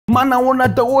Manao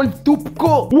daholo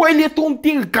tompoko. Oay le to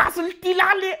miteny gasy le ty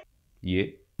laly.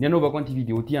 Ye. Ny anaovako an'ity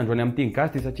vidéo ty androany amin'ny teny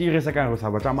gasy de satria resaka ireo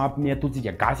zavatra mampimehy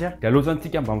ataontsika gasy de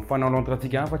alohantsika mba mifanao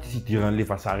l'entretien fa tsisy idiran'le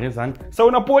vasary zany.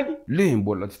 Saona Paul le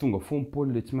mbola tsy tonga fo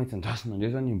Paul le tsy maintsy andrasina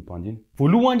ndray zany mibandiny.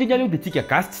 Voalohany indrindra aloha de tsika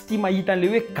gasy tsy tia mahita an'le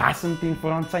hoe gasy ny teny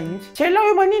frantsay mihitsy. Tsy hainao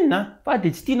hoe maninona fa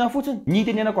de tsy tiana fotsiny. Ny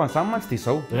tenenako an'izany mantsy de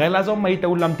zao. Raha laha zao mahita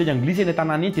olona miteny anglisy eny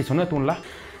tanàna eny de zao no ataony lahy.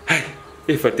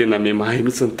 Efa tena memahay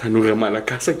mihitsy ny tanora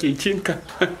malagasy ankehitriny ka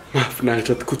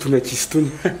mahafinaritra tokoa tonak'izy tony.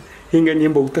 Engany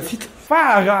mba ho tafita.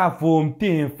 Fa raha vao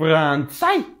miteny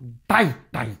frantsay, tay.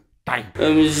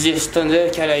 Geste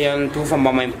ndray kala ihany to fa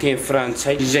mba mahay miteny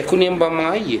frantsay. Izay koa mba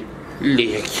mahay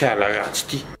le kala ratsy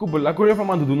ty. Kobola ko rehefa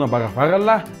mandodona baravara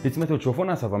lahy de tsy maintsy ohatro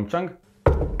foana zava-mitranga.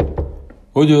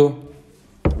 Audio.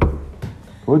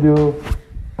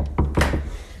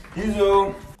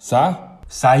 Izo.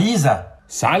 Sa iza?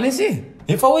 Sa lesy.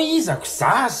 Efa hoe izako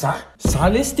za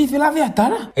lesy ty filave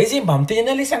adana. Izy mba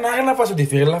miteny lesy anarana fa so de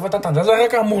very lafa tatanjaza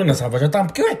raka amorona zavatra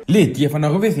tampiko e. Le dia fa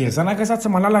nareo ve very zanaka sa tsy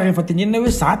malala rehefa tenenina hoe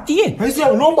za ty e. Izy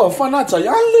aminao mba fanaja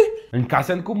ihany le. Ny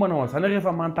gasy ihany koa manao an'izany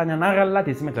rehefa manontany anarana lahy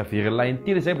de tsy maintsy avery lahy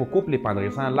intely zay vao kopy le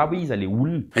mpandresana lahy hoe iza le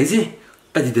olona. Izy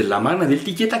tadidy la marina ve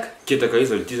ty ketaka? Ketaka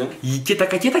izy ty zany.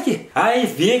 Ketaka e. Ay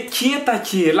ve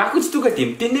ketaka. La ko tsy tonga de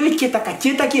miteny hoe ketaka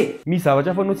e. Misy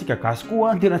zavatra fanao tsika gasy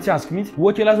koa tena tsy azoko mihitsy.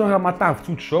 Ohatra laha zao raha matavy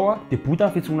tsotro zao de bota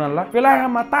ny fiantsoana lahy. Fa laha raha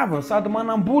matavy sady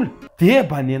manambola de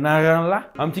ba ny anarana lahy.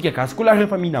 Amintsika gasy koa laha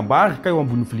rehefa mihinam-bary ka eo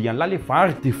ambony vilia lahy le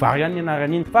vary de vary ihany ny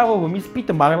anarana iny. Fa vao misy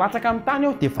pitimbary latsaka amin'ny tany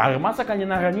eo de vary masaka ny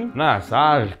anarana iny. Na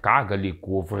zary gaga le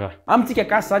gauvre. Amintsika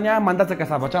gasy zany mandatsaka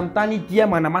zavatra amin'ny tany dia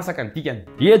manamasaka ny dikany.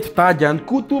 Eto tady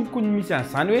ko tompoko ny misy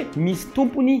an'izany hoe misy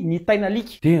tompony ny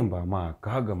tainalika de mba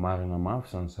mahagaga marina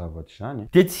mafy zany zavatra zany.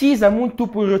 De tsy iza moa ny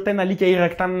tompo ireo tainalika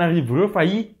iraky Tananarivo ireo fa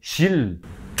i Gilles.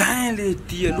 Tain le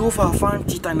ty aloha fa afany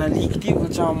ty tainalika ty fa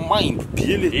tsy maimbo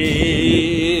be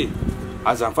le.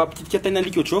 Aza mifampikitika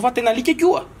tainalika ohatrao fa tainalika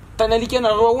koa. Tainalika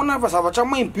nareo ahoana fa zavatra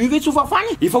maimbo be ve tsy ho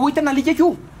fafany? Efa hoe tainalika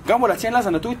koa. Nga mbola tsy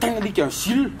hainalaza natao hoe tainalika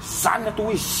Gilles zany natao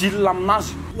hoe Gilles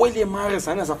aminazy. Oe le mare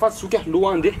zany azafady soka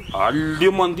loha andeha.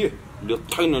 Ale mandeha. Le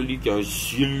tainalika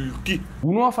Gilles ty.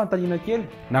 Uno afantaniana kely.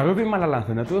 Nareo ve malala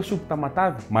an'izay natao hoe sopy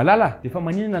tamatavy? Malala de fa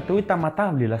maninona natao hoe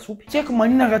tamatavy le lasopy? Tsy haiko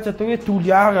maninona raha tsy atao hoe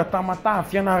toliara tamatavy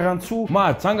fianarantsoa.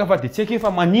 Mahajanga fa de tsy haiko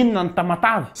fa maninona ny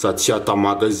tamatavy. Sa tsy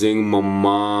atamaka zegny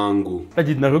mamango.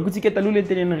 Tadidinareo koa tsika taloha le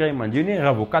tenen'ny ray aman-dreny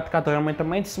raha vao 4x4 raha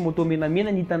maintimainty sy moto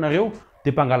menamena ny hitanareo de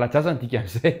mpangalatsasa ny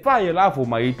dikan'izay. Fa ela vao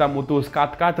mahita moto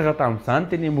 4x4 raha tamin'izany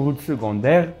teny amin'ny route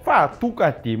secondaire fa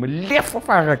toka de milefa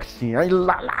farak'izay ay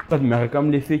lala. Sady miaraka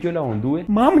amin'le feky eo la ondoa hoe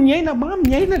mamy ny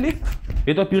aina le.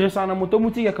 Eto ampiresahana moto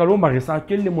moa tsika ka aloha mba resahana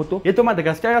kely le moto. Eto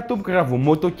Madagascar tomboka raha vao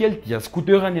moto kely dia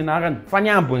scooter ny anarany. Fa ny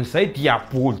ambon'izay dia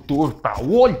bolidor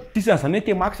daholo. Sisa zany hoe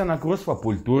T-Max anankiroa fa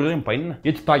bolidor reny bainina.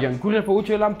 Eto tagy ihany koa rehefa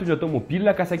ohatra hoe lahy mitondra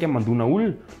tomobile ka saika mandona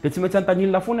olona de tsy maintsy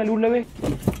antanilina foana le olona hoe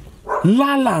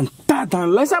Lala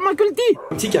tadan'lay sa makely ty.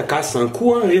 Tsika gasy zany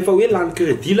koa rehefa hoe lany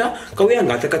crédit la ka hoe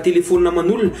angataka telephone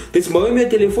man'olona de tsy mba hoe me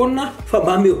telephone fa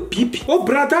mba me bip. Oh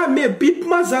brada me bip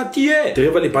mazaty e. De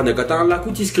rehefa le bande agatana la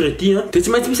koa tsisy crédit de tsy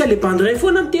maintsy misy le bandray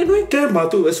foana miteny hoe te mba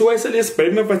to so esa le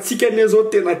sbaina fa tsika ne zao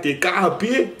tena deka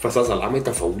be. Fa zaza la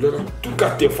meta vaolana toka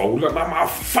te vaolana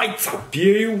mafaitsa be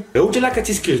io. Raha ohatra la ka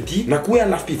tsisy crédit na koa hoe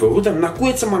alafy pivarotana na koa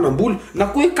hoe tsy manambola na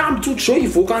koa hoe kambotsotro zao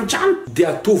ivoaka an-trano de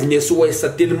atoviny SOS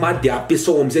Telma de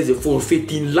apesao amizay zay forfait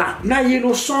la na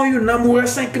yellow 100 io na mora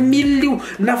 5000 io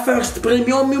na first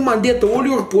premium io mandeha daholo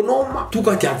io bonoma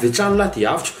toka de avy trano la de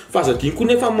avotro fa zadiny koa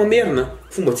nefa mamerina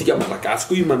fomba tsika malagasy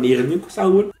koa io mamerina io ko sa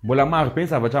olo mbola maro be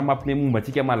zavatra mampine momba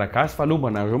tsika malagasy fa lomba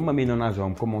nareo mameno anazy ao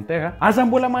amin'ny commentaire aza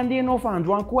mbola mandehanao fa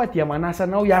androany koa dia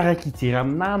manasanao hiaraka hijery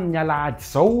amina amin'ny alahady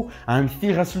zao any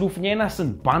Fy Rasolofoniaina sy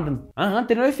ny bandina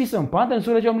tena hoe fisy ny bandina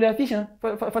soratra eo amin'le afisy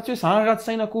fa tsy hoe zany raha tsy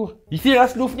saina akory i Fy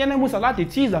Rasolofoniaina moa zalahy de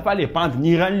tsy iza fa le bandina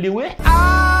iran'le hoe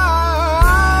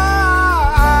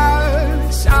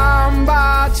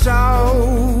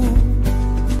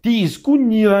ty izy koa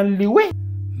ny iran'le hoe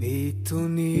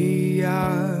Metonia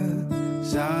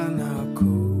zanako.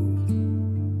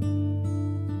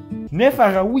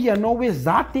 Nefa raha hoy ianao hoe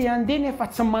za te handeha nefa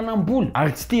tsy manambola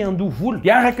ary tsy te handoha vola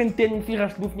dia araka ny tenin'ny Fy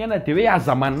Rasolofoniaina de hoe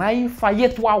aza manay fa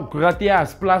eto aho. Raha te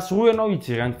hahazo place roa ianao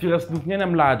hijery an'ny Fy Rasolofoniaina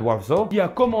amin'ny lahady ho avy zao dia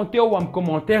commenteo amin'ny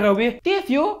commentaire hoe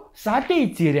Tefi za te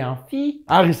hijery an'ny Fy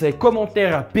ary izay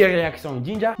commentaire be réaction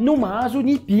indrindra no mahazo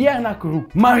ny billet anankiroa.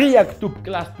 Mariako tompoko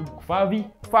kilasy tompoko vavy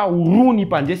fa oroa ny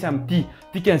mpandresy amin'ity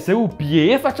dikan'izay ho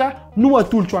billet efatra no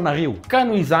atolotro anareo ka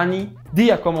noho izany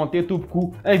dia commenter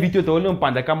tompoko invité daholo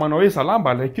mipandaka manao hoe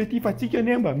zalamba laikeo ty fa tsika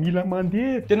ane mba mila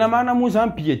mandeha tena marina moa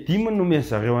zany billet 10 nomeny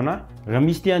zareo ana raha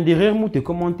misy te handeha rery moa de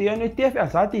commenter any hoe tefy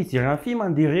za te hijery un film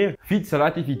handeha rery vity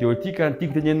zala ty vidéo ty ka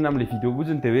tiako tenenina am'le vidéo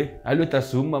fotsiny de hoe aleo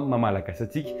tazoma mamalagasy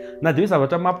atsika na de hoe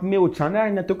zavatra mampiomehy ohatrany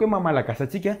ary ny ataoko hoe mamalagasy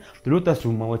atsika de leo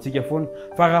tazoma ho atsika foana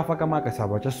fa raha afaka maka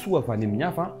zavatra soa avy any amin'ny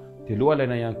hafa de lo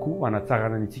alaina ihany koa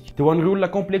anatsarana antsika de ho an'ireo olona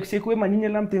complexe koa hoe maniny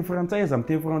ala miteny frantsay aza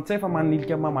miteny frantsay fa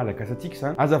manilika mamalagasy atsika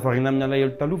zany aza varina amin'ny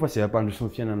alahelo taloha fa zay ampandroso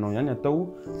ny fiainanao ihany atao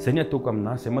zay ny ataoko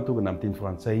aminazy zay mahatonga miteny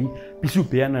frantsay piso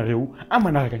be anareo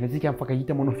manaraka ny atsika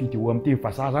mifankahita manao vidéo amin'ny teny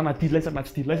vazaha zany aty laisa na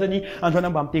tsy ty laisany androany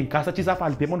mba miteny gasy satria za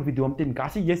faly be manao vidéo amin'ny teny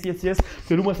gasy yes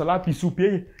de lo masala piso be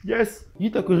yes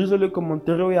hitako ry zao le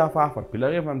commentaire hoe hafahafa be la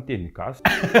rehefa miteny gasy